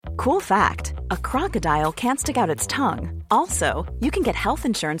Cool fact, a crocodile can't stick out its tongue. Also, you can get health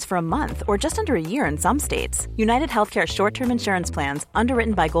insurance for a month or just under a year in some states. United Healthcare short-term insurance plans,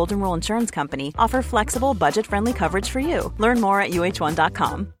 underwritten by Golden Rule Insurance Company, offer flexible, budget-friendly coverage for you. Learn more at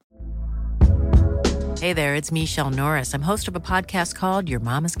uh1.com. Hey there, it's Michelle Norris. I'm host of a podcast called Your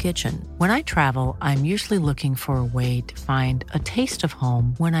Mama's Kitchen. When I travel, I'm usually looking for a way to find a taste of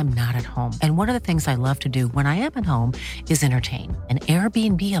home when I'm not at home. And one of the things I love to do when I am at home is entertain. And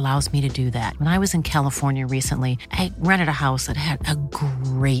Airbnb allows me to do that. When I was in California recently, I rented a house that had a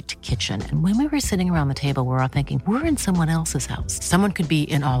great kitchen. And when we were sitting around the table, we're all thinking, we're in someone else's house. Someone could be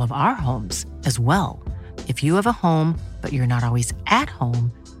in all of our homes as well. If you have a home, but you're not always at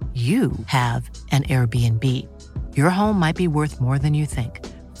home, you have an Airbnb. Your home might be worth more than you think.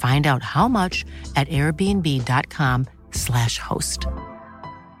 Find out how much at airbnb.com/host.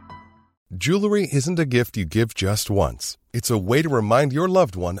 Jewelry isn't a gift you give just once. It's a way to remind your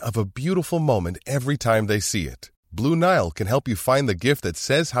loved one of a beautiful moment every time they see it. Blue Nile can help you find the gift that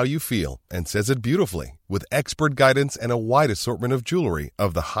says how you feel and says it beautifully, with expert guidance and a wide assortment of jewelry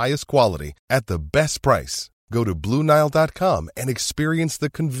of the highest quality at the best price. Go to BlueNile.com and experience the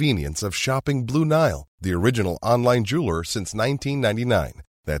convenience of shopping Blue Nile, the original online jeweler since 1999.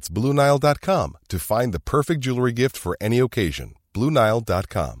 That's BlueNile.com to find the perfect jewelry gift for any occasion.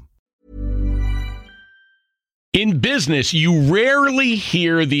 BlueNile.com. In business, you rarely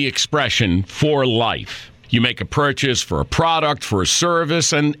hear the expression "for life." You make a purchase for a product, for a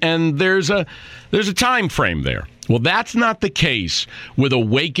service, and there's a time frame there. Well, that's not the case with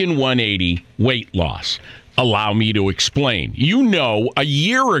Awaken 180 weight loss. Allow me to explain. You know, a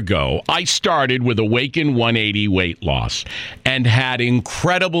year ago, I started with Awaken 180 weight loss and had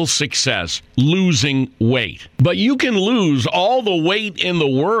incredible success losing weight. But you can lose all the weight in the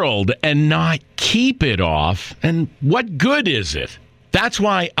world and not keep it off. And what good is it? That's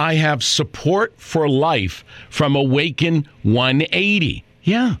why I have support for life from Awaken 180.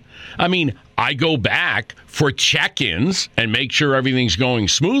 Yeah. I mean, I go back for check-ins and make sure everything's going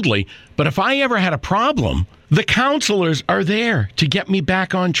smoothly. But if I ever had a problem, the counselors are there to get me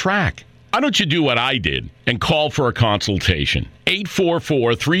back on track. Why don't you do what I did and call for a consultation?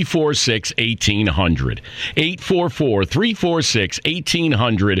 844-346-1800.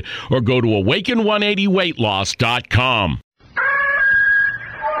 844-346-1800 or go to awaken180weightloss.com.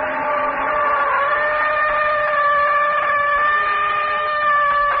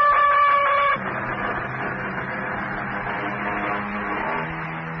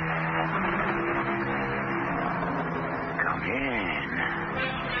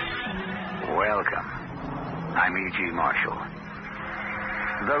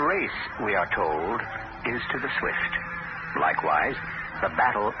 The race, we are told, is to the swift. Likewise, the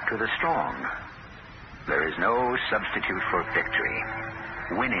battle to the strong. There is no substitute for victory.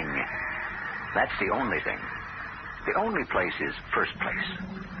 Winning, that's the only thing. The only place is first place.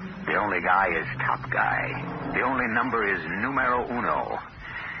 The only guy is top guy. The only number is numero uno.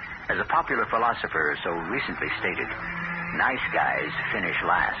 As a popular philosopher so recently stated, nice guys finish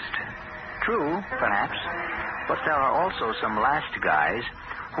last. True, perhaps, but there are also some last guys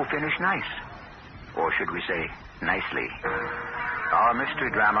who finish nice. Or should we say, nicely. Our mystery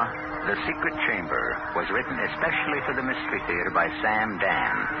drama, The Secret Chamber, was written especially for the Mystery Theater by Sam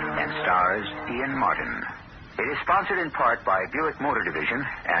Dan and stars Ian Martin. It is sponsored in part by Buick Motor Division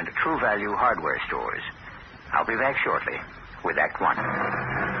and True Value Hardware Stores. I'll be back shortly with Act One.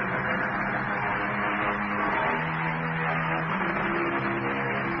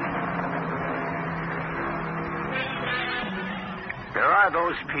 There are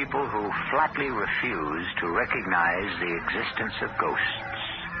those people who flatly refuse to recognize the existence of ghosts.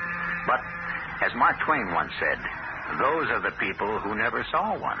 But, as Mark Twain once said, those are the people who never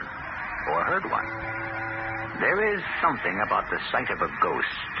saw one or heard one. There is something about the sight of a ghost,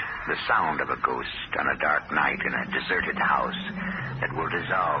 the sound of a ghost on a dark night in a deserted house that will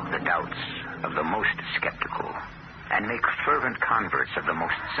dissolve the doubts of the most skeptical and make fervent converts of the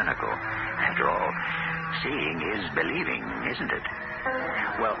most cynical. After all, seeing is believing, isn't it?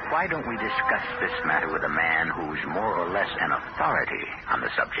 Well, why don't we discuss this matter with a man who's more or less an authority on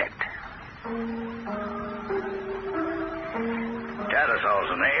the subject? Tattersall's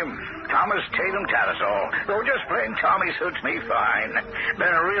the name. Thomas Tatum Tattersall. Though just plain Tommy suits me fine.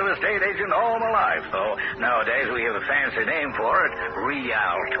 Been a real estate agent all my life, though. Nowadays we have a fancy name for it,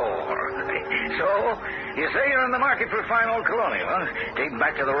 Realtor. So, you say you're in the market for a fine old colonial, huh? Dating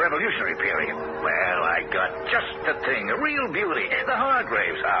back to the Revolutionary period. Well, I got just the thing, a real beauty, the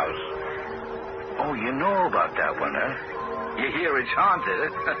Hargraves house. Oh, you know about that one, huh? You hear it's haunted.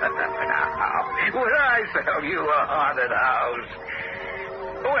 Now, would I sell you a haunted house?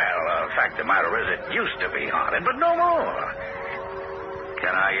 Well, fact of the matter is, it used to be haunted, but no more.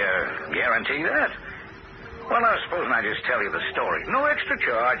 Can I guarantee that? Well, now, supposing I just tell you the story. No extra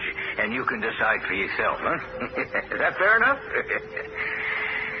charge, and you can decide for yourself, huh? Is that fair enough?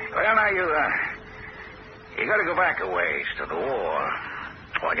 Well, now, you got to go back a ways to the war.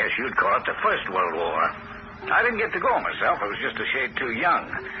 Well, I guess you'd call it the First World War. I didn't get to go myself. I was just a shade too young.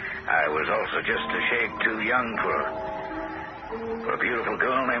 I was also just a shade too young for a beautiful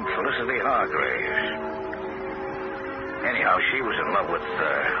girl named Felicity Hargraves. Anyhow, she was in love with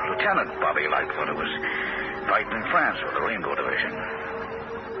Lieutenant Bobby Lightfoot, who was fighting in France with the Rainbow Division.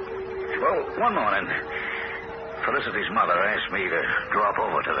 Well, one morning, Felicity's mother asked me to drop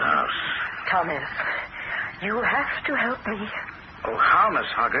over to the house. Thomas, you have to help me. Oh, how, Miss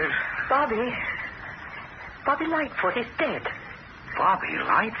Hargraves? Bobby Lightfoot is dead. Bobby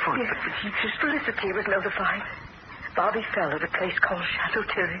Lightfoot? Yes, his Felicity was notified. Bobby fell at a place called Chateau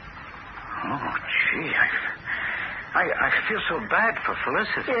Thierry. Oh, gee, I feel so bad for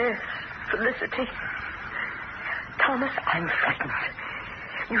Felicity. Yes, Felicity. Thomas, I'm frightened.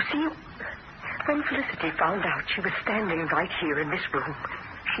 You see, when Felicity found out she was standing right here in this room,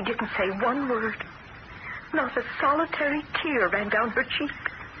 she didn't say one word. Not a solitary tear ran down her cheek.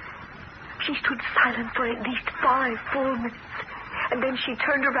 She stood silent for at least 5 full minutes, and then she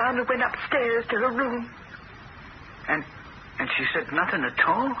turned around and went upstairs to her room. And she said nothing at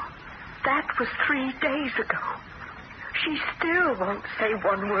all? That was 3 days ago. She still won't say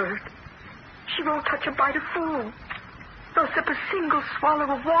one word. She won't touch a bite of food, nor sip a single swallow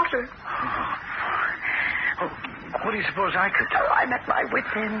of water. Oh, what do you suppose I could do? Oh, I'm at my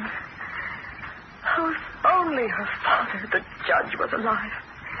wit's end. Oh, if only her father, the judge, was alive,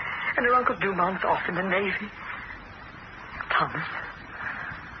 and her Uncle Dumont's off in the Navy. Thomas,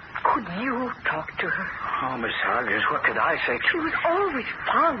 could you talk to her? Oh, Miss Hargraves, what could I say? She was always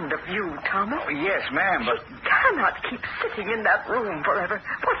fond of you, Thomas. Oh, yes, ma'am, but... She cannot keep sitting in that room forever.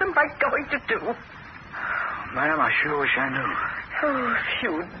 What am I going to do? Ma'am, I sure wish I knew. Oh, if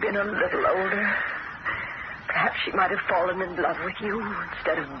you'd been a little older, perhaps she might have fallen in love with you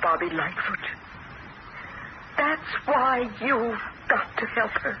instead of Bobby Lightfoot. That's why you've got to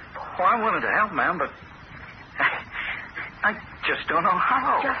help her. Oh, I'm willing to help, ma'am, but... I just don't know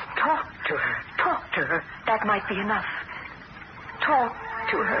how. Just talk to her. Talk to her. That might be enough. Talk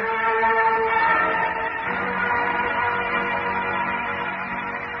to her.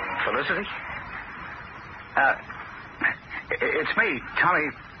 Felicity? It's me,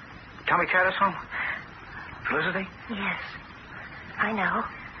 Tommy Tattersall. Felicity? Yes, I know.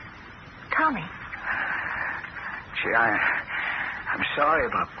 Tommy. Gee, I'm sorry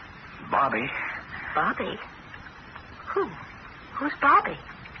about Bobby. Bobby? Who? Who's Bobby?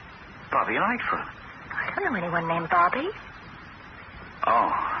 Bobby Lightfoot. I don't know anyone named Bobby.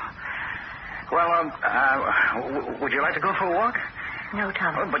 Oh. Well, would you like to go for a walk? No,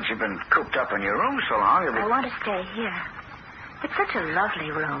 Tommy. Oh, but you've been cooped up in your room so long. I want to stay here. It's such a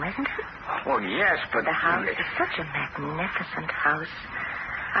lovely room, isn't it? Well, yes, but... The house is such a magnificent house.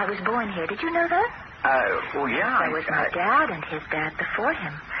 I was born here. Did you know that? Well, yeah. There was my dad and his dad before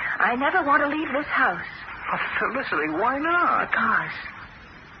him. I never want to leave this house. Oh, Felicity, why not? Because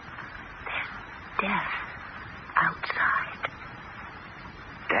there's death outside.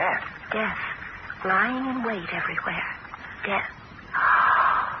 Death? Death. Lying in wait everywhere. Death.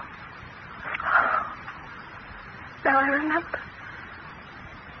 Now I remember.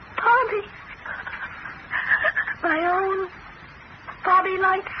 Bobby. My own Bobby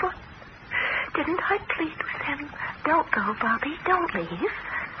Lightfoot. Didn't I plead with him? Don't go, Bobby. Don't leave.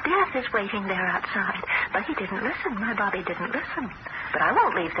 Death is waiting there outside. But he didn't listen. My Bobby didn't listen. But I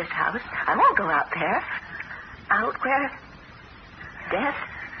won't leave this house. I won't go out there. Out where death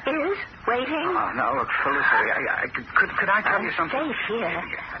is waiting. Oh, now, look, Felicity, could I tell you something? I'm safe here.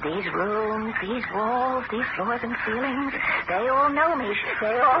 These rooms, these walls, these floors and ceilings, they all know me.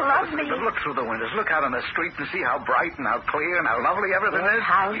 They all love me. But look through the windows. Look out on the street and see how bright and how clear and how lovely everything is. This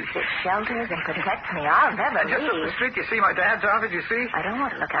house, it shelters and protects me. I'll never Just up leave. the street, you see my dad's office, you see? I don't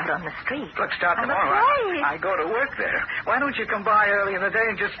want to look out on the street. Look, start I'm tomorrow. afraid. I go to work there. Why don't you come by early in the day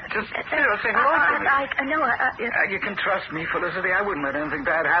and just say hello to me? You can trust me, Felicity. I wouldn't let anything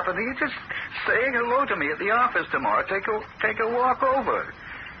bad happen to you. Just say hello to me at the office tomorrow. Take a walk over.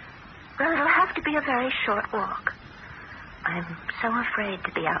 Well, it'll have to be a very short walk. I'm so afraid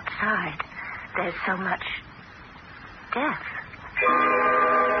to be outside. There's so much death.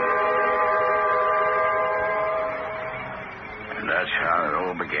 And that's how it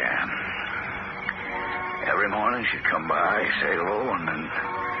all began. Every morning she'd come by, say hello, and then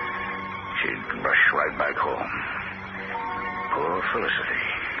she'd rush right back home. Poor Felicity.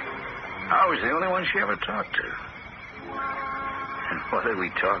 I was the only one she ever talked to. And what did we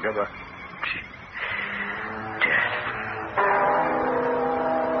talk about? Death.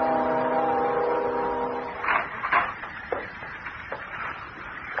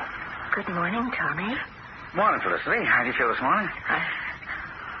 Good morning, Tommy. Morning, Felicity. How do you feel this morning?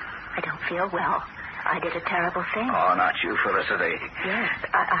 I don't feel well. I did a terrible thing. Oh, not you, Felicity. Yes,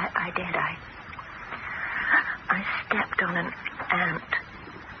 I did. I stepped on an ant.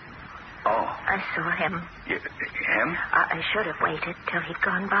 Oh. I saw him. Him? I should have waited till he'd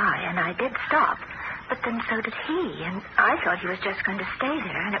gone by, and I did stop. But then so did he, and I thought he was just going to stay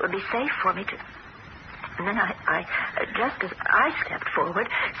there, and it would be safe for me to... And then I just as I stepped forward,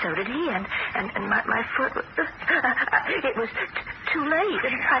 so did he, and my foot... it was too late.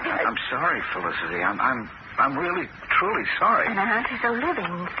 And I'm sorry, Felicity. I'm really, truly sorry. An ant is a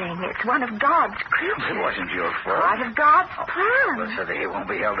living thing. It's one of God's creatures. It wasn't your fault. Part of God's plan. Felicity, it won't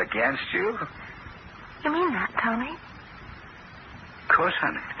be held against you. You mean that, Tommy? Of course,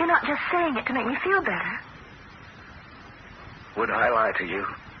 honey. You're not just saying it to make me feel better. Would I lie to you?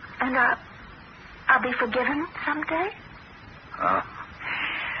 And I'll be forgiven someday? Oh.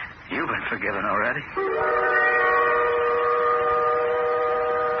 You've been forgiven already.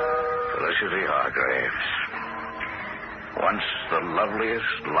 Felicity Hargraves. Once the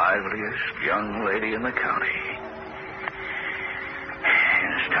loveliest, liveliest young lady in the county.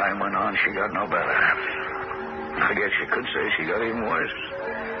 As time went on, she got no better. I guess you could say she got even worse.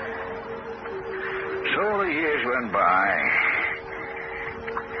 So the years went by.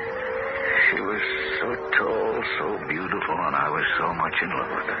 She was so tall, so beautiful, and I was so much in love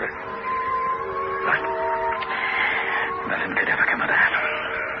with her. But nothing could ever come of that.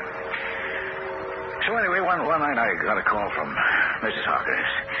 So anyway, one night I got a call from Mrs.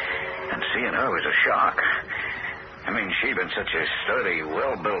 Hargraves, and seeing her was a shock. I mean, she'd been such a sturdy,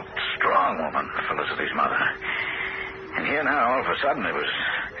 well-built, strong woman, Felicity's mother. And here now, all of a sudden, it was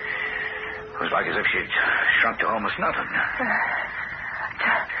like as if she'd shrunk to almost nothing.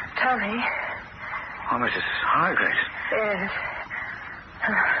 Tommy? Oh, Mrs. Hargraves. Yes.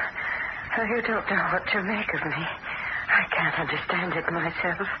 You don't know what to make of me. I can't understand it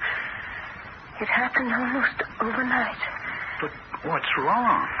myself. It happened almost overnight. But what's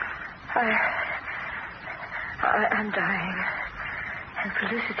wrong? I'm dying. And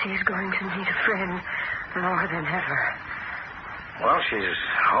Felicity is going to need a friend more than ever. Well, she's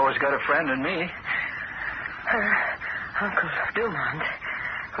always got a friend in me. Her Uncle Dumont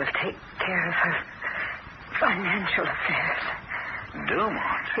will take care of her financial affairs.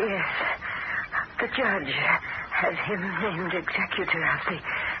 Dumont? Yes. The judge has him named executor of the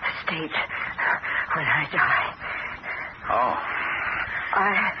estate when I die. Oh.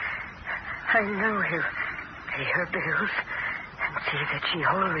 I know he'll pay her bills and see that she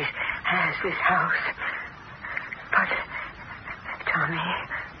always has this house. But, Tommy,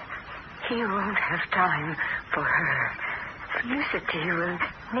 he won't have time for her. Felicity will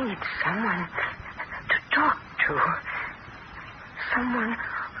need someone to talk to. Someone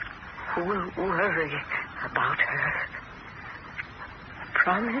who will worry about her.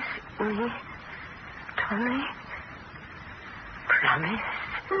 Promise me, Tommy? Promise?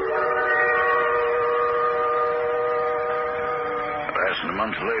 Less than a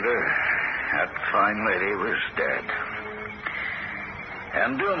month later, that fine lady was dead.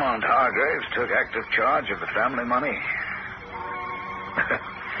 And Dumont Hargraves took active charge of the family money.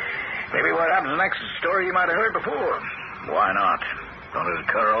 Maybe what happens next is a story you might have heard before. Why not? Don't it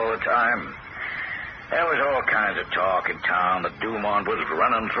occur all the time? There was all kinds of talk in town that Dumont was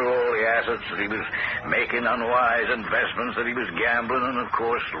running through all the assets, that he was making unwise investments, that he was gambling and, of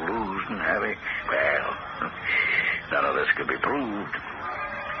course, losing heavy. Well, none of this could be proved.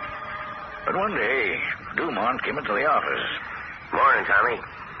 But one day, Dumont came into the office. Morning, Tommy.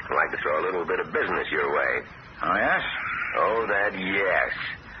 I'd like to throw a little bit of business your way. Oh, yes? Oh, that yes.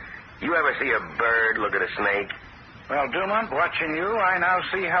 You ever see a bird look at a snake? Well, Dumont, watching you, I now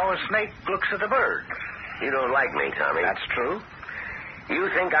see how a snake looks at a bird. You don't like me, Tommy. That's true. You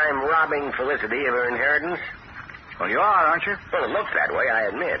think I'm robbing Felicity of her inheritance? Well, you are, aren't you? Well, it looks that way, I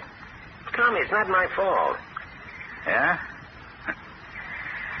admit. Tommy, it's not my fault. Yeah?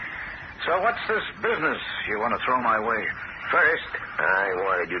 So what's this business you want to throw my way? First, I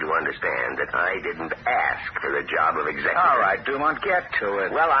wanted you to understand that I didn't ask for the job of executive. All right, Dumont, get to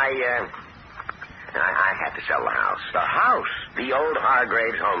it. Well, I had to sell the house. The house? The old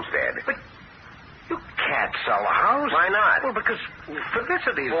Hargraves homestead. But you can't sell the house. Why not? Well, because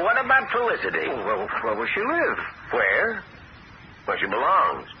Felicity's... Well, what about Felicity? Well, where will she live? Where? Where she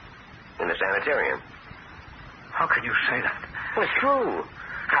belongs. In the sanitarium. How can you say that? Well, it's true.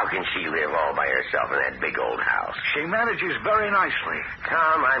 How can she live all by herself in that big old house? She manages very nicely.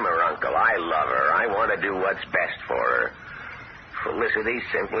 Tom, I'm her uncle. I love her. I want to do what's best for her. Felicity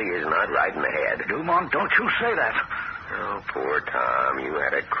simply is not right in the head. Dumont, don't you say that. Oh, poor Tom. You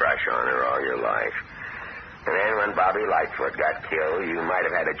had a crush on her all your life. And then when Bobby Lightfoot got killed, you might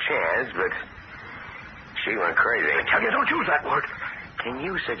have had a chance, but she went crazy. I tell you, don't use that word. Can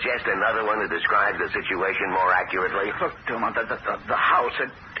you suggest another one that describes the situation more accurately? Look, Dumont, the house,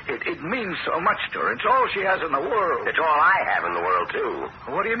 it means so much to her. It's all she has in the world. It's all I have in the world, too.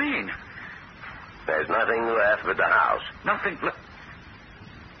 What do you mean? There's nothing left but the house. Nothing left?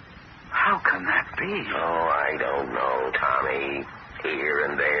 How can that be? Oh, I don't know, Tommy. Here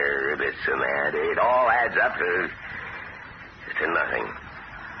and there, this and that. It all adds up to nothing.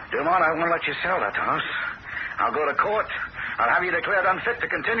 Dumont, I won't let you sell that house. I'll go to court. I'll have you declared unfit to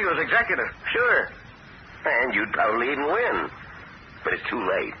continue as executor. Sure. And you'd probably even win. But it's too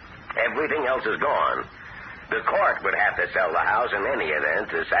late. Everything else is gone. The court would have to sell the house in any event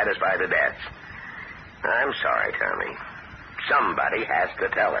to satisfy the debts. I'm sorry, Tommy. Somebody has to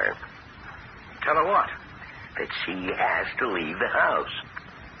tell her. Tell her what? That she has to leave the house.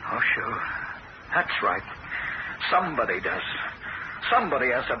 Oh, sure. That's right. Somebody does. Somebody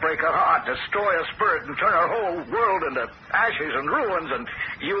has to break her heart, destroy her spirit, and turn her whole world into ashes and ruins, and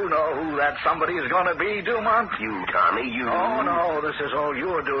you know who that somebody is going to be, Dumont? You, Tommy, you... Oh, no, this is all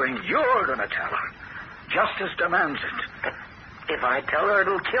you're doing. You're going to tell her. Justice demands it. If I tell her,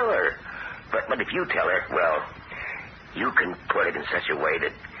 it'll kill her. But if you tell her, well, you can put it in such a way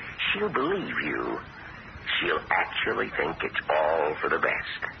that she'll believe you. She'll actually think it's all for the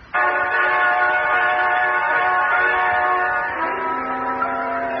best.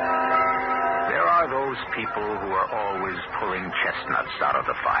 There are those people who are always pulling chestnuts out of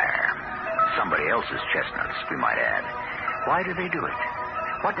the fire. Somebody else's chestnuts, we might add. Why do they do it?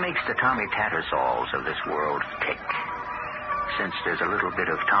 What makes the Tommy Tattersalls of this world tick? Since there's a little bit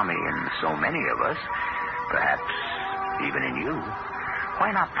of Tommy in so many of us, perhaps even in you,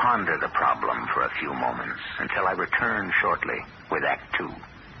 why not ponder the problem for a few moments until I return shortly with Act Two?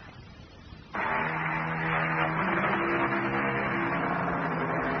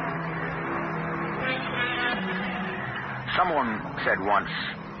 Someone said once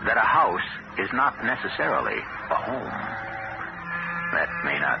that a house is not necessarily a home. That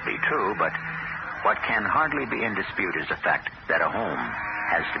may not be true, but what can hardly be in dispute is the fact that a home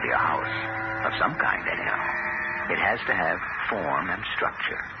has to be a house. Of some kind, anyhow. It has to have form and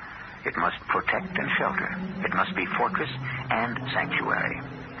structure. It must protect and shelter. It must be fortress and sanctuary.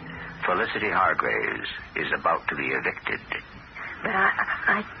 Felicity Hargraves is about to be evicted. But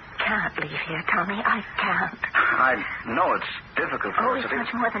I can't leave here, Tommy. I can't. I know it's difficult, Oh, it's Felicity.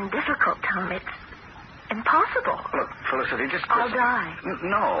 much more than difficult, Tom. It's impossible. Look, Felicity, just... I'll die.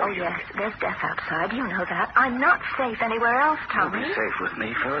 No. Oh, yes. There's death outside. You know that. I'm not safe anywhere else, You'll Tommy. be safe with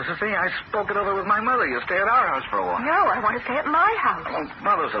me, Felicity. I spoke it over with my mother. You'll stay at our house for a while. No, I want to stay at my house. Well,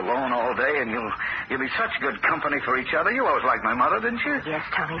 Mother's alone all day, and you'll be such good company for each other. You always liked my mother, didn't you? Yes,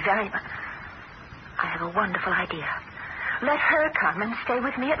 Tommy, very much. I have a wonderful idea. Let her come and stay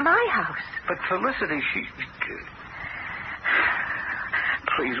with me at my house. But Felicity, she...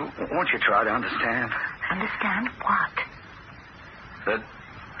 Please, won't you try to understand? Understand what? That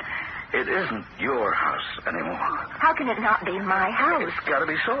it isn't your house anymore. How can it not be my house? It's got to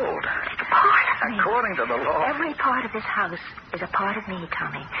be sold. It's a part of me. According to the law. Every part of this house is a part of me,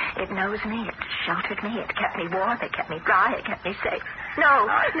 Tommy. It knows me. It sheltered me. It kept me warm. It kept me dry. It kept me safe. No,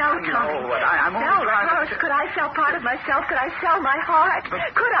 Tommy. No, but I'm only no, trying of course. Could I sell part of myself? Could I sell my heart?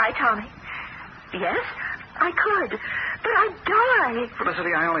 Could I, Tommy? Yes, I could. But I'd die.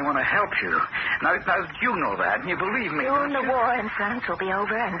 Felicity, I only want to help you. Now, you know that, and you believe me. Soon the war in France will be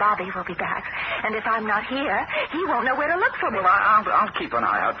over, and Bobby will be back. And if I'm not here, he won't know where to look for me. Well, I'll keep an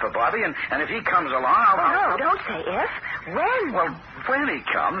eye out for Bobby, and if he comes along, No, don't say if. When? Well, when he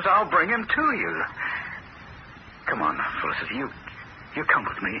comes, I'll bring him to you. Come on, Felicity, you come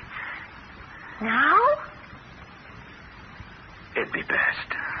with me. Now? It'd be best.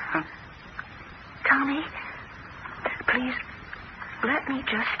 Huh? Tommy, please, let me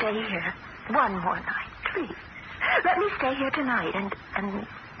just stay here one more night, please. Let me stay here tonight and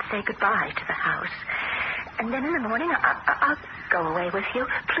say goodbye to the house. And then in the morning, I'll go away with you,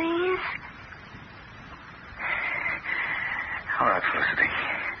 please. All right, Felicity.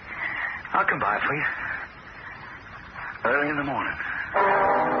 I'll come by for you. Early in the morning.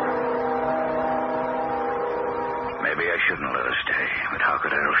 Maybe I shouldn't let her stay, but how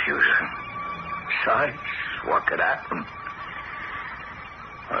could I refuse her? Besides, what could happen?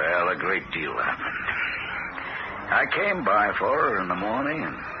 Well, a great deal happened. I came by for her in the morning,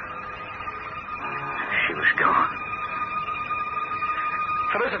 and she was gone.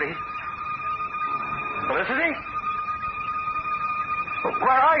 Felicity? Felicity?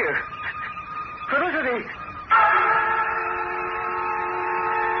 Where are you? Felicity!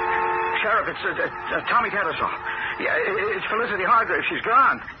 Sheriff, it's Tommy Tattersall. Yeah, it's Felicity Hargrave. She's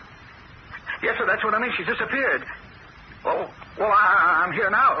gone. Yes, sir, that's what I mean. She's disappeared. Oh, well, I'm here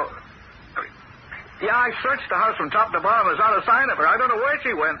now. Yeah, I searched the house from top to bottom. There's not a sign of her. I don't know where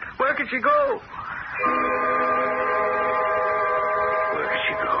she went. Where could she go? Where could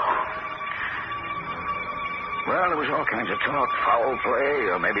she go? Well, there was all kinds of talk, foul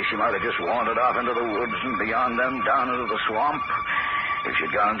play, or maybe she might have just wandered off into the woods and beyond them down into the swamp. If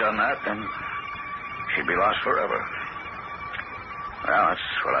she'd gone and done that, then she'd be lost forever. Well, that's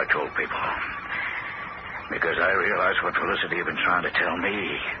what I told people. Because I realized what Felicity had been trying to tell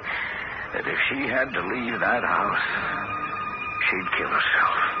me. That if she had to leave that house, she'd kill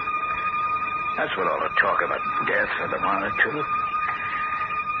herself. That's what all the talk about death had amounted to.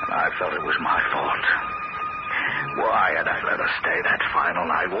 And I felt it was my fault. Why had I let her stay that final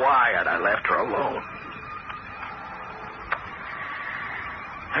night? Why had I left her alone?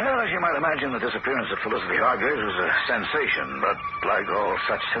 Well, as you might imagine, the disappearance of Felicity Hargraves was a sensation, but like all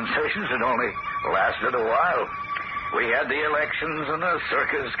such sensations, it only lasted a while. We had the elections and the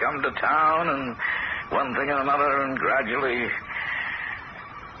circus come to town and one thing and another, and gradually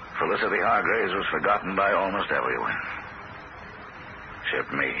Felicity Hargraves was forgotten by almost everyone.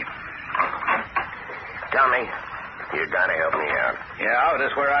 Except me. Tommy, you gotta help me out. Yeah,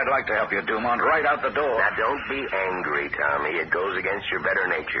 that's where I'd like to help you, Dumont. Right out the door. Now, don't be angry, Tommy. It goes against your better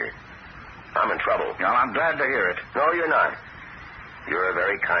nature. I'm in trouble. Well, I'm glad to hear it. No, you're not. You're a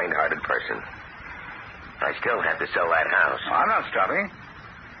very kind-hearted person. I still have to sell that house. I'm not stopping.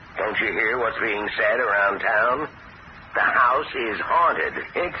 Don't you hear what's being said around town? The house is haunted.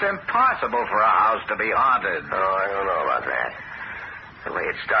 It's impossible for a house to be haunted. Oh, I don't know about that. The way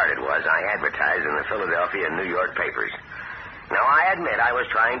it started was I advertised in the Philadelphia and New York papers. Now, I admit I was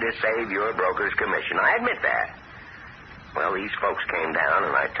trying to save your broker's commission. I admit that. Well, these folks came down,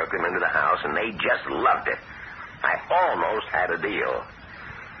 and I took them into the house, and they just loved it. I almost had a deal.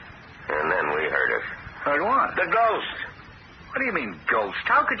 And then we heard it. Heard what? The ghost. What do you mean, ghost?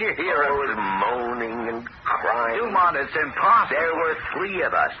 How could you hear it? it? It was moaning and crying. Dumont, it's impossible. There were three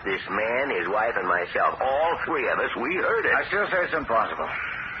of us, this man, his wife, and myself. All three of us, we heard it. I still say it's impossible.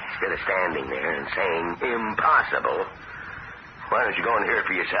 Instead of standing there and saying impossible, why don't you go and hear it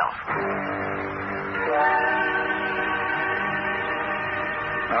for yourself?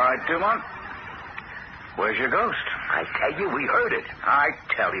 All right, Dumont. Where's your ghost? I tell you, we heard it. I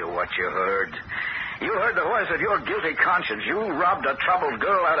tell you what you heard. You heard the voice of your guilty conscience. You robbed a troubled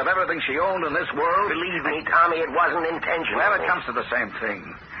girl out of everything she owned in this world. Believe me, Tommy, it wasn't intentional. Well, it comes to the same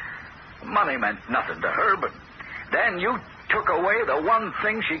thing. Money meant nothing to her, but then you took away the one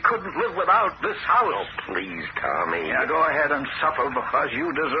thing she couldn't live without, this house. Oh, please, Tommy. Yeah, go ahead and suffer because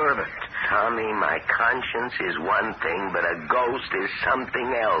you deserve it. Tommy, my conscience is one thing, but a ghost is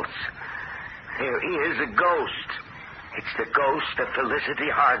something else. There is a ghost. It's the ghost of Felicity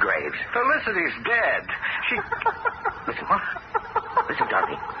Hargraves. Felicity's dead. She... Listen, what? Listen,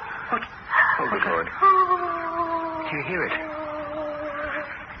 Tommy. What? Oh, good Lord. Do you hear it?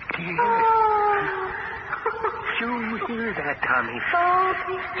 Do you hear it? You hear that, Tommy?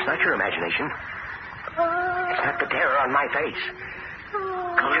 It's not your imagination. It's not the terror on my face.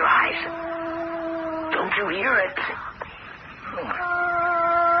 Close your eyes. Don't you hear it?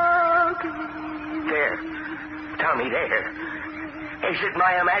 There. Tommy, there. Is it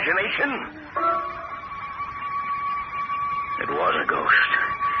my imagination? It was a ghost.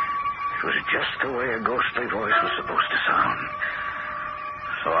 It was just the way a ghostly voice was supposed to sound.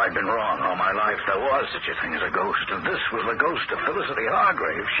 So I'd been wrong all my life. There was such a thing as a ghost, and this was the ghost of Felicity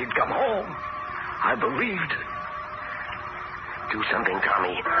Hargrave. She'd come home. I believed. Do something,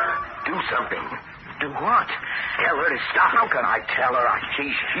 Tommy. Do something. Do what? Tell her to stop. How can I tell her?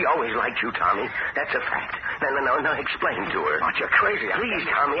 She always liked you, Tommy. That's a fact. No, explain to her. Aren't you crazy? Please,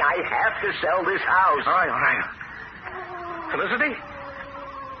 Tommy, I have to sell this house. All right. Felicity?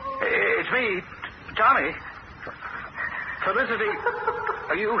 It's me, Tommy. Felicity,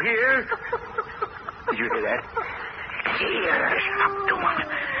 are you here? Did you hear that? Here. Stop, Dumont.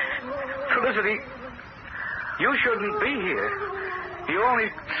 Felicity, you shouldn't be here. You only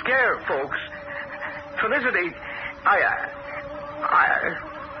scare folks. Felicity,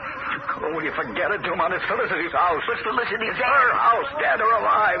 Oh, will you forget it, Dumont? It's Felicity's house. But Felicity's It's her house, dead or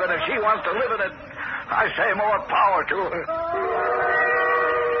alive, and if she wants to live in it, I say more power to her.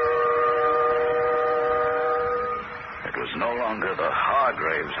 longer the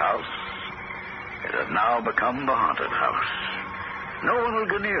Hargraves house. It had now become the haunted house. No one will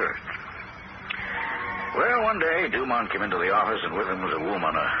go near it. Well, one day, Dumont came into the office, and with him was a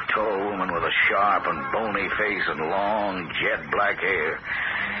woman, a tall woman with a sharp and bony face and long, jet black hair.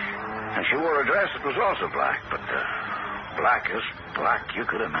 And she wore a dress that was also black, but the blackest black you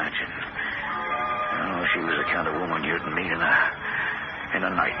could imagine. Oh, she was the kind of woman you'd meet in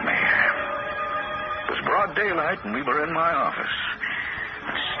a nightmare. It was broad daylight, and we were in my office.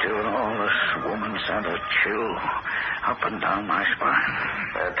 And still all this woman sent a chill up and down my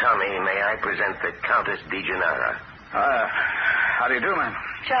spine. Tommy, may I present the Countess de Gennaro? How do you do, ma'am?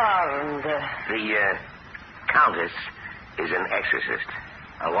 Charmed. The Countess is an exorcist.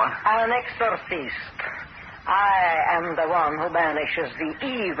 A what? An exorcist. I am the one who banishes the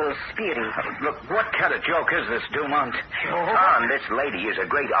evil spirit. Look, what kind of joke is this, Dumont? Tom, this lady is a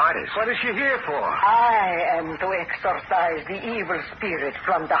great artist. What is she here for? I am to exorcise the evil spirit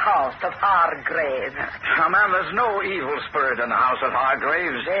from the house of Hargraves. Now, ma'am, there's no evil spirit in the house of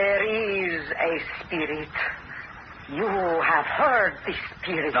Hargraves. There is a spirit. You have heard the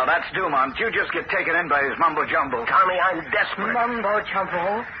spirit. Now, that's Dumont. You just get taken in by his mumbo-jumbo. Tommy, I'm desperate.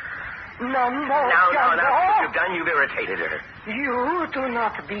 Mumbo-jumbo? Now, what you've done, you've irritated her. You do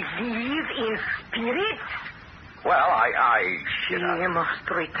not believe in spirits? Well, She must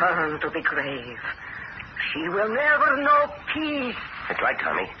return to the grave. She will never know peace. That's right,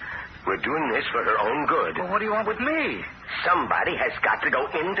 Tommy. We're doing this for her own good. Well, what do you want with me? Somebody has got to go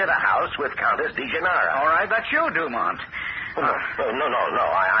into the house with Countess de Gennaro. All right, that's you, Dumont. No.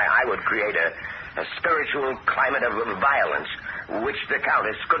 I would create a spiritual climate of violence which the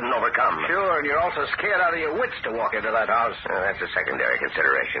Countess couldn't overcome. Sure, and you're also scared out of your wits to walk into that house. That's a secondary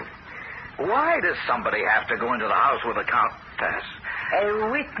consideration. Why does somebody have to go into the house with a Countess?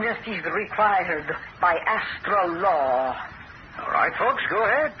 A witness is required by astral law. All right, folks, go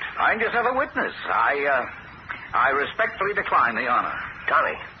ahead. Find yourself a witness. I respectfully decline the honor.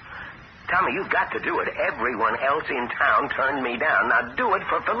 Tommy, you've got to do it. Everyone else in town turned me down. Now do it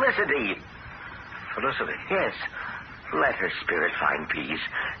for Felicity. Felicity? Yes. Let her spirit find peace.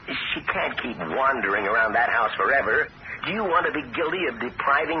 She can't keep wandering around that house forever. Do you want to be guilty of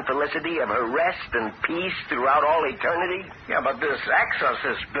depriving Felicity of her rest and peace throughout all eternity? Yeah, but this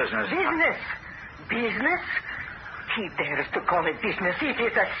exorcist business... Business? He dares to call it business. It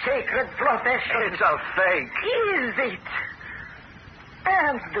is a sacred profession. It's a fake. Is it?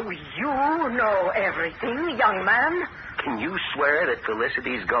 And do you know everything, young man? Can you swear that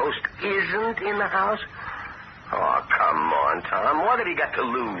Felicity's ghost isn't in the house? Oh, come on, Tom. What have you got to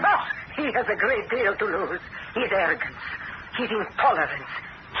lose? Oh, he has a great deal to lose. His arrogance, his intolerance,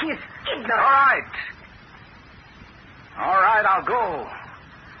 his ignorance. All right, I'll go.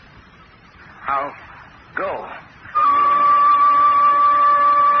 I'll go.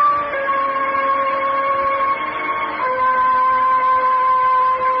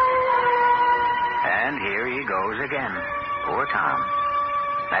 And here he goes again. Poor Tom.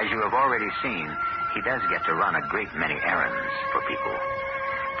 As you have already seen, he does get to run a great many errands for people.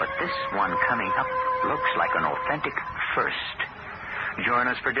 But this one coming up looks like an authentic first. Join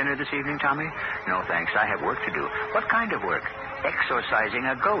us for dinner this evening, Tommy? No, thanks. I have work to do. What kind of work? Exorcising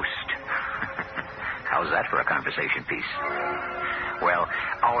a ghost. How's that for a conversation piece? Well,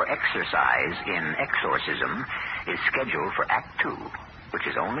 our exercise in exorcism is scheduled for Act 2, which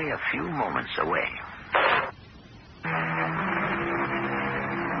is only a few moments away.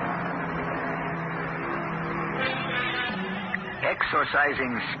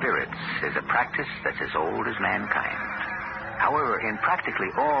 Exorcising spirits is a practice that's as old as mankind. However, in practically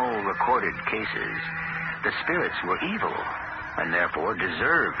all recorded cases, the spirits were evil and therefore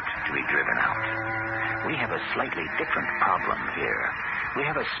deserved to be driven out. We have a slightly different problem here. We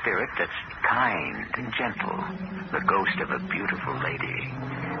have a spirit that's kind and gentle, the ghost of a beautiful lady.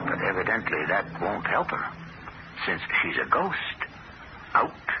 But evidently that won't help her. Since she's a ghost,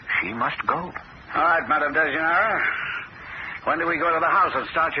 out she must go. All right, Madame de Gennaro. When do we go to the house and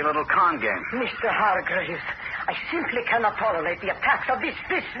start your little con game? Mr. Hargraves, I simply cannot tolerate the attacks of this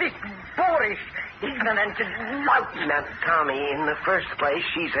boorish, ignorant lout. Now, Tommy, in the first place,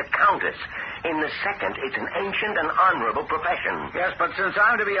 she's a countess. In the second, it's an ancient and honorable profession. Yes, but since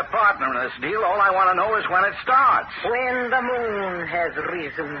I'm to be a partner in this deal, all I want to know is when it starts. When the moon has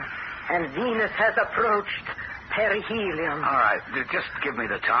risen and Venus has approached perihelion. All right, just give me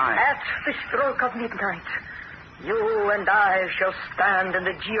the time. At the stroke of midnight, you and I shall stand in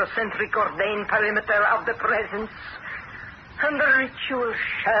the geocentric ordained perimeter of the presence, and the ritual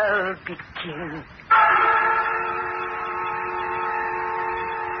shall begin.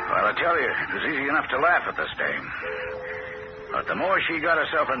 Well, I tell you, it was easy enough to laugh at this dame. But the more she got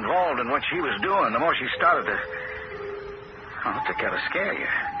herself involved in what she was doing, the more she started to kind of scare you.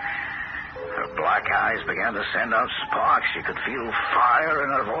 Her black eyes began to send out sparks. You could feel fire in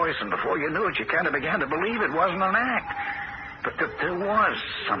her voice, and before you knew it, you kind of began to believe it wasn't an act. But that there was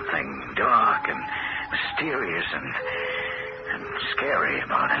something dark and mysterious and scary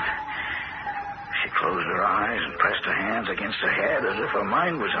about it. She closed her eyes and pressed her hands against her head as if her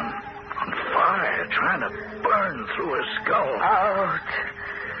mind was on fire, trying to burn through her skull. Out!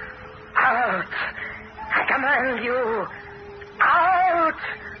 Out! I command you! Out!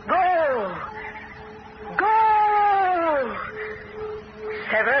 Go! Go!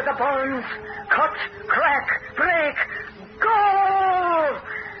 Sever the bonds, cut, crack, break, go!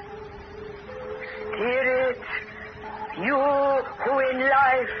 Spirit, you who in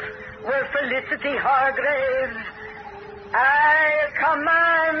life were Felicity Hargraves, I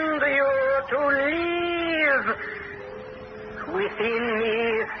command you to leave. Within me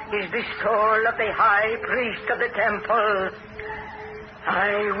is the soul of the high priest of the temple.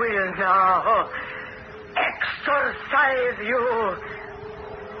 I will now exorcise you.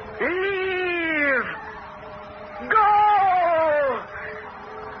 Leave. Go.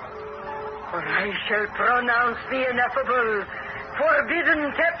 For I shall pronounce the ineffable,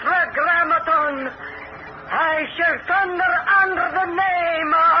 forbidden tetragrammaton. I shall thunder under the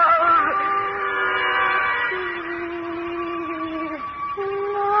name of...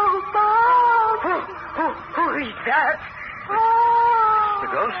 Who is that? The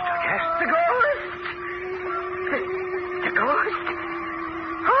ghost, I guess. The ghost? The ghost?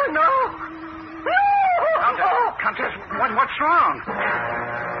 Oh, no. No! Countess, what's wrong?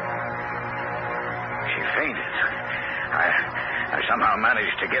 She fainted. I somehow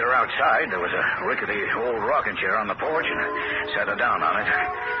managed to get her outside. There was a rickety old rocking chair on the porch, and I sat her down on it.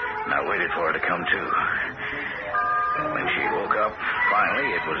 And I waited for her to come to. When she woke up,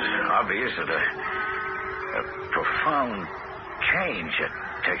 finally, it was obvious that a profound change had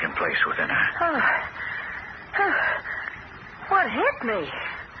taken place within her. What hit me?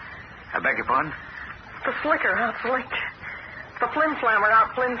 I beg your pardon? The slicker out-slicked. The flim-flammer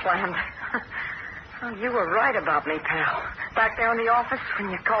out-flim-flammed. Oh, you were right about me, pal. Back there in the office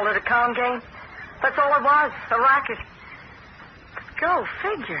when you called it a con game. That's all it was, a racket. But go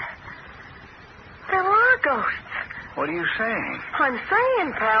figure. There are ghosts. What are you saying? I'm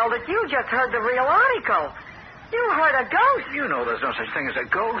saying, pal, that you just heard the real article. You heard a ghost. You know there's no such thing as a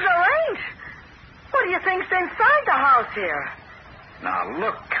ghost. There ain't. What do you think's inside the house here? Now,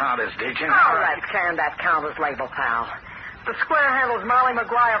 look, Countess, did you? All right, can that count as label, pal. The square handles Molly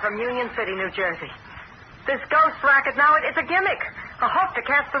McGuire from Union City, New Jersey. This ghost racket now, it's a gimmick. A hook to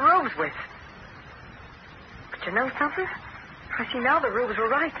catch the rubes with. But you know something? I see now the rubes were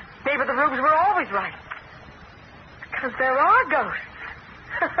right. Maybe the rubes were always right. Because there are ghosts.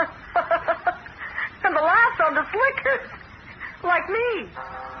 And the laughs on the slickers. Like me.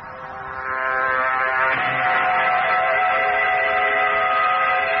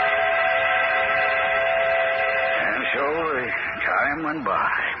 And so the time went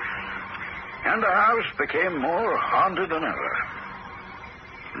by. And the house became more haunted than ever.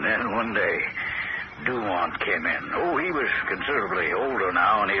 And then one day, Dumont came in. Oh, he was considerably older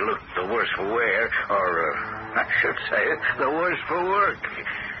now, and he looked the worse for wear, or I should say, the worse for work.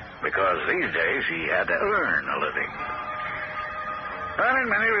 Because these days he had to earn a living. But in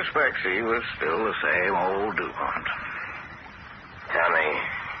many respects, he was still the same old Dumont. Tommy,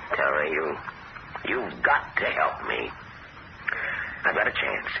 you've got to help me. I've got a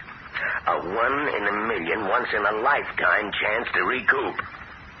chance. A 1 in a million, once in a lifetime chance to recoup.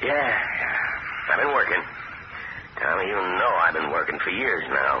 Yeah. I've been working. Tommy, you know I've been working for years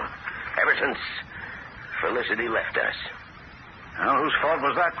now. Ever since Felicity left us. Well, whose fault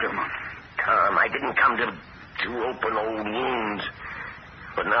was that, Dumont? Tom, I didn't come to open old wounds.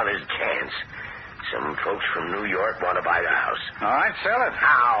 But now there's a chance. Some folks from New York want to buy the house. All right, sell it.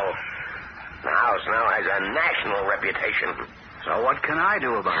 How? The house now has a national reputation. So what can I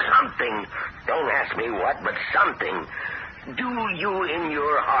do about it? Something. Don't ask me what, but something. Do you in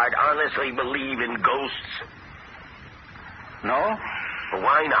your heart honestly believe in ghosts? No.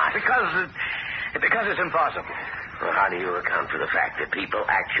 Why not? Because it's impossible. Well, how do you account for the fact that people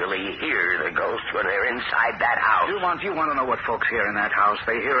actually hear the ghosts when they're inside that house? Dumont, you want to know what folks hear in that house?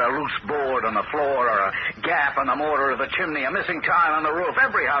 They hear a loose board on the floor or a gap on the mortar of the chimney, a missing tile on the roof.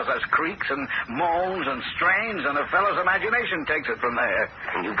 Every house has creaks and moans and strains, and a fellow's imagination takes it from there.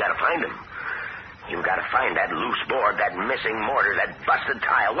 And you've got to find them. You've got to find that loose board, that missing mortar, that busted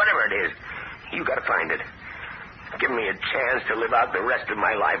tile, whatever it is. You've got to find it. Give me a chance to live out the rest of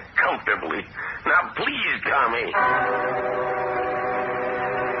my life comfortably. Now, please, Tommy.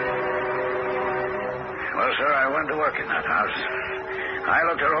 sir, I went to work in that house. I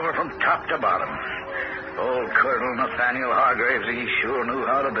looked her over from top to bottom. Old Colonel Nathaniel Hargraves, he sure knew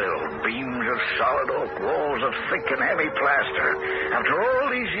how to build. Beams of solid oak, walls of thick and heavy plaster. After all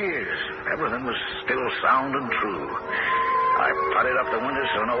these years, everything was still sound and true. I putted up the windows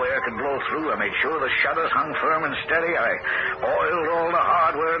so no air could blow through. I made sure the shutters hung firm and steady. I oiled all the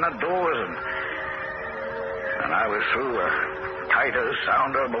hardware in the doors, and I was through. A tighter,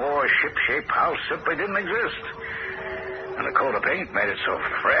 sounder, more ship-shape house simply didn't exist. And a coat of paint made it so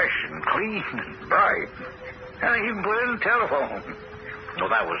fresh and clean and bright. And I even put in a telephone. Well,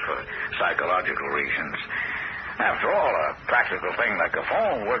 that was for psychological reasons. After all, a practical thing like a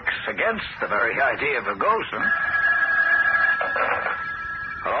phone works against the very idea of a ghost, huh?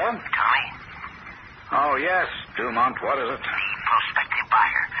 Hello? Tommy? Oh, yes, Dumont. What is it? The prospective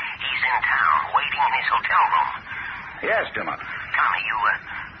buyer. He's in town, waiting in his hotel room. Yes, Dumont. Tommy, you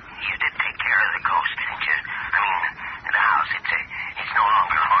did take care of the ghost, didn't you? I mean, the house, it's no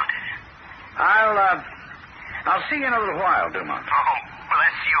longer haunted. I'll see you in a little while, Dumont. Oh,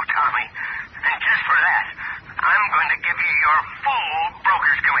 bless you, Tommy. And just for that, I'm going to give you your full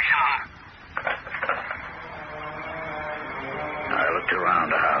broker's commission. I looked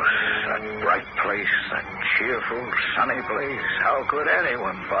around the house, that bright place, that cheerful, sunny place. How could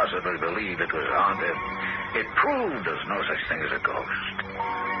anyone possibly believe it was haunted? It proved there's no such thing as a ghost.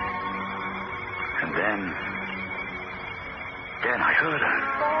 And then I heard her.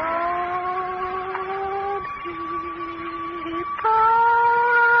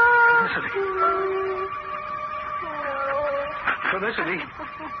 Felicity.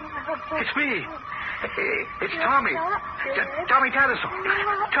 It's me. It's Tommy. Tommy Tattersall.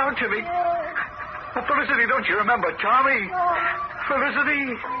 Talk to me. Oh, Felicity, don't you remember Tommy?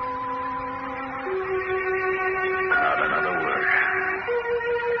 Felicity. Not another word.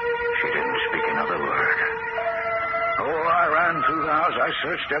 She didn't speak another word. Oh, I ran through the house. I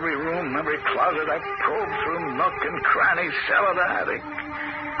searched every room, every closet. I probed through nook and cranny, cellar to attic.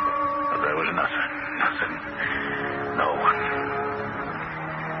 But there was nothing. No one.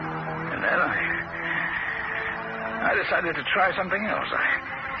 And then I decided to try something else. I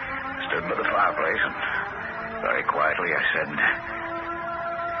stood by the fireplace and very quietly I said,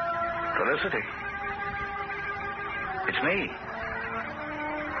 Felicity, it's me.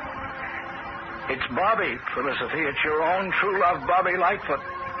 It's Bobby, Felicity. It's your own true love, Bobby Lightfoot.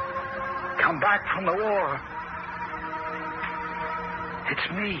 Come back from the war. It's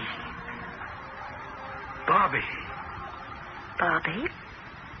me. Bobby. Bobby?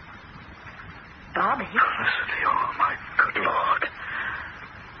 Bobby? Felicity, oh, my good Lord.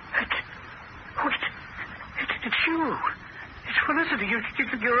 It's you. It's Felicity.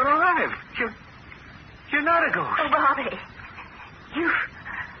 You're alive. You're not a ghost. Oh, Bobby. You've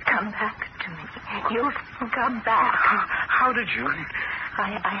come back to me. You've come back. How did you?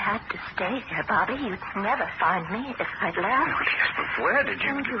 I had to stay here, Bobby. You'd never find me if I'd left. Oh, yes, but where did you...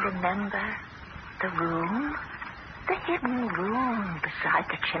 Don't you remember the room? The hidden room beside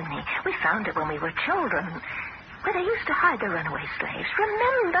the chimney. We found it when we were children, where they used to hide the runaway slaves.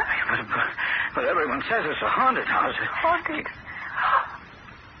 Remember? But everyone says it's a haunted house. Haunted?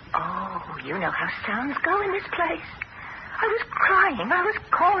 Oh, you know how sounds go in this place. I was crying. I was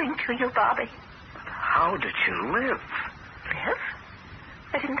calling to you, Bobby. How did you live? Live?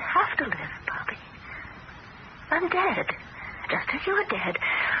 I didn't have to live, Bobby. I'm dead. Just as you were dead.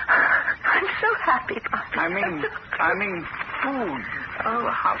 I'm so happy, Bobby. I mean food. Oh,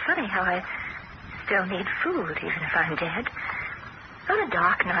 how funny how I still need food, even if I'm dead. On a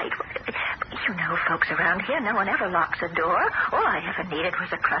dark night, you know folks around here, no one ever locks a door. All I ever needed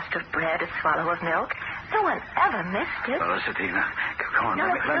was a crust of bread, a swallow of milk. No one ever missed it. Felicity, now, come on,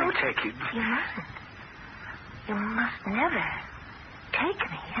 let me take you. You mustn't. You must never take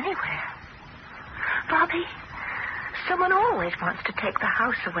me anywhere. Bobby, someone always wants to take the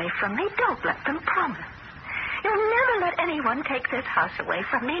house away from me. Don't let them promise. You'll never let anyone take this house away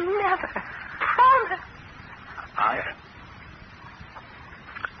from me. Never. Promise. I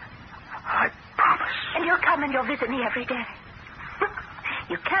promise. And you'll come and you'll visit me every day.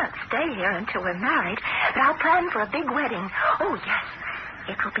 You can't stay here until we're married, but I'll plan for a big wedding. Oh, yes.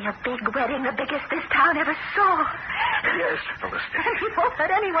 It will be a big wedding, the biggest this town ever saw. Yes, Felicity. And you won't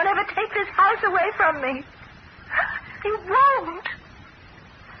let anyone ever take this house away from me. You won't.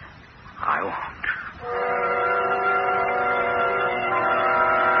 I won't.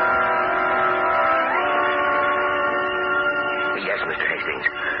 Yes, Mr. Hastings.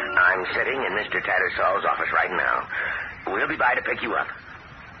 I'm sitting in Mr. Tattersall's office right now. We'll be by to pick you up.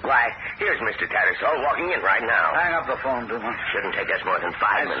 Why, Here's Mr. Tattersall walking in right now. Hang up the phone, Dumont. Shouldn't take us more than 5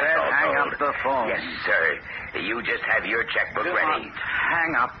 minutes. I said hang told. up the phone. Yes, sir. You just have your checkbook Dumont, ready.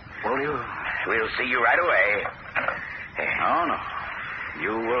 hang up, will you? We'll see you right away. Oh, no.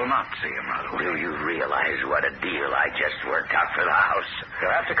 You will not see him right away. Do you realize what a deal I just worked out for the house?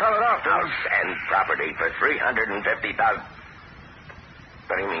 You'll have to call it off, Dumont. House and property for $350,000.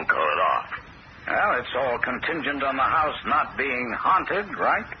 What do you mean, call it off? Well, it's all contingent on the house not being haunted,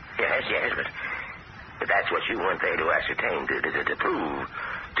 right? Yes, but that's what you weren't there to ascertain, to prove,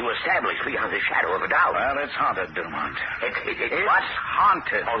 to establish beyond a shadow of a doubt. Well, it's haunted, Dumont. It's what?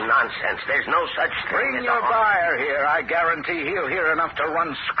 Haunted. Oh, nonsense. There's no such thing. Bring as your a haunt. buyer here. I guarantee he'll hear enough to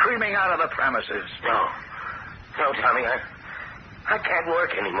run screaming out of the premises. No, Tommy, I can't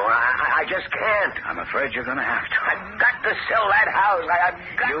work anymore. I just can't. I'm afraid you're going to have to. I've got to sell that house. I've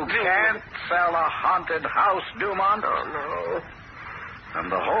got You to. can't sell a haunted house, Dumont. Oh, no. And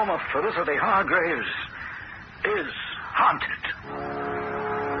the home of Felicity Hargraves is haunted.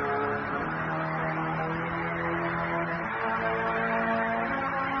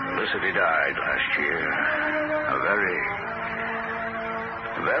 Felicity died last year. A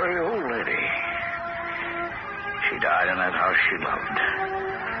very old lady. She died in that house she loved.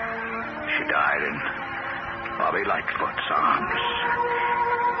 She died in Bobby Lightfoot's arms.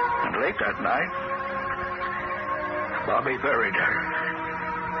 And late that night, Bobby buried her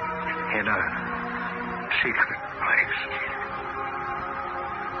in a secret place.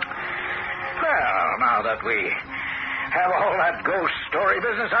 Well, now that we have all that ghost story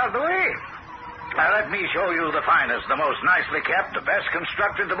business out of the way, let me show you the finest, the most nicely kept, the best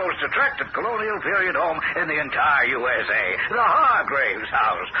constructed, the most attractive colonial period home in the entire USA. The Hargraves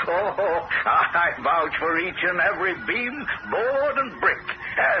house. Oh, I vouch for each and every beam, board, and brick.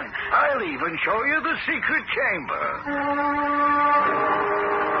 And I'll even show you the secret chamber.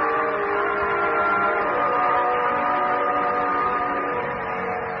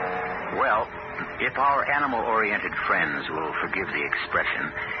 Well, if our animal-oriented friends will forgive the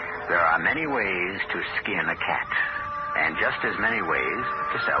expression, there are many ways to skin a cat, and just as many ways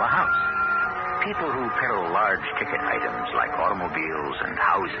to sell a house. People who peddle large ticket items like automobiles and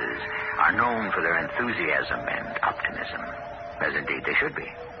houses are known for their enthusiasm and optimism, as indeed they should be.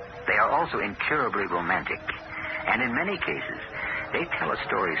 They are also incurably romantic, and in many cases, they tell a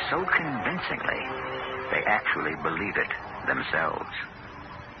story so convincingly, they actually believe it themselves.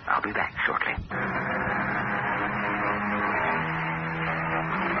 I'll be back shortly.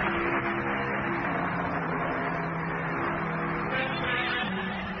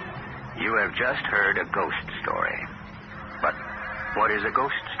 You have just heard a ghost story. But what is a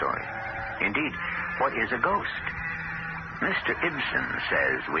ghost story? Indeed, what is a ghost? Mr. Ibsen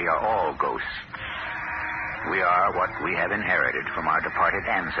says we are all ghosts. We are what we have inherited from our departed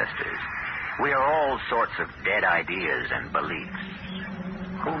ancestors. We are all sorts of dead ideas and beliefs.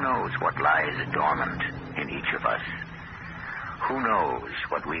 Who knows what lies dormant in each of us? Who knows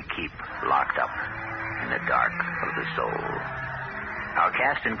what we keep locked up in the dark of the soul? Our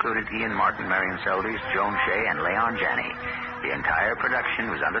cast included Ian Martin, Marion Seldes, Joan Shea, and Leon Janney. The entire production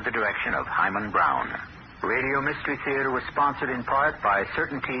was under the direction of Hyman Brown. Radio Mystery Theater was sponsored in part by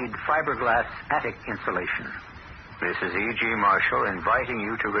Certainteed Fiberglass Attic Insulation. This is E.G. Marshall inviting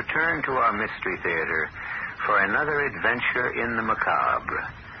you to return to our Mystery Theater for another adventure in the macabre.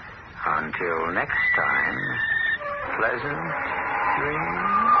 Until next time, pleasant dreams.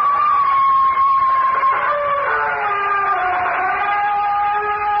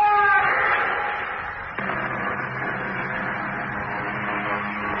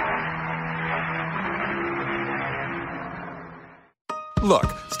 Look,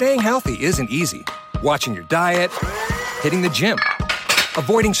 staying healthy isn't easy. Watching your diet, hitting the gym,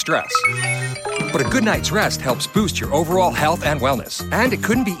 avoiding stress. But a good night's rest helps boost your overall health and wellness. And it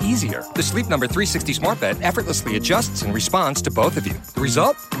couldn't be easier. The Sleep Number 360 Smart Bed effortlessly adjusts and responds to both of you. The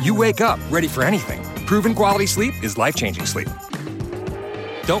result? You wake up ready for anything. Proven quality sleep is life-changing sleep.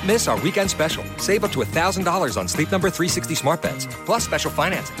 Don't miss our weekend special. Save up to $1,000 on Sleep Number 360 Smart Beds, plus special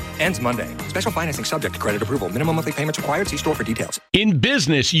financing. Ends Monday. Special financing subject to credit approval. Minimum monthly payments required. See store for details. In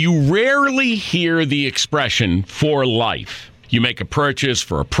business, you rarely hear the expression for life. You make a purchase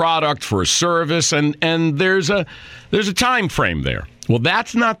for a product, for a service, and there's a time frame there. Well,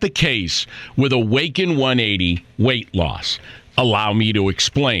 that's not the case with Awaken 180 weight loss. Allow me to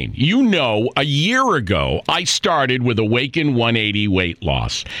explain. You know, a year ago, I started with Awaken 180 weight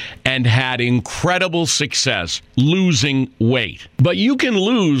loss and had incredible success losing weight. But you can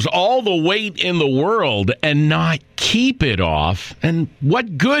lose all the weight in the world and not keep it off. And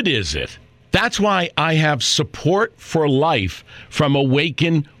what good is it? That's why I have support for life from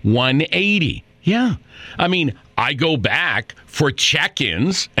Awaken 180. Yeah. I mean, I go back for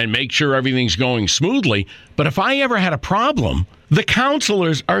check-ins and make sure everything's going smoothly. But if I ever had a problem, the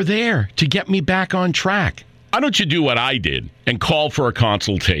counselors are there to get me back on track. Why don't you do what I did and call for a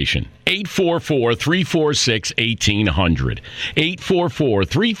consultation? 844-346-1800.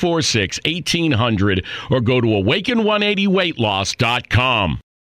 844-346-1800 or go to awaken180weightloss.com.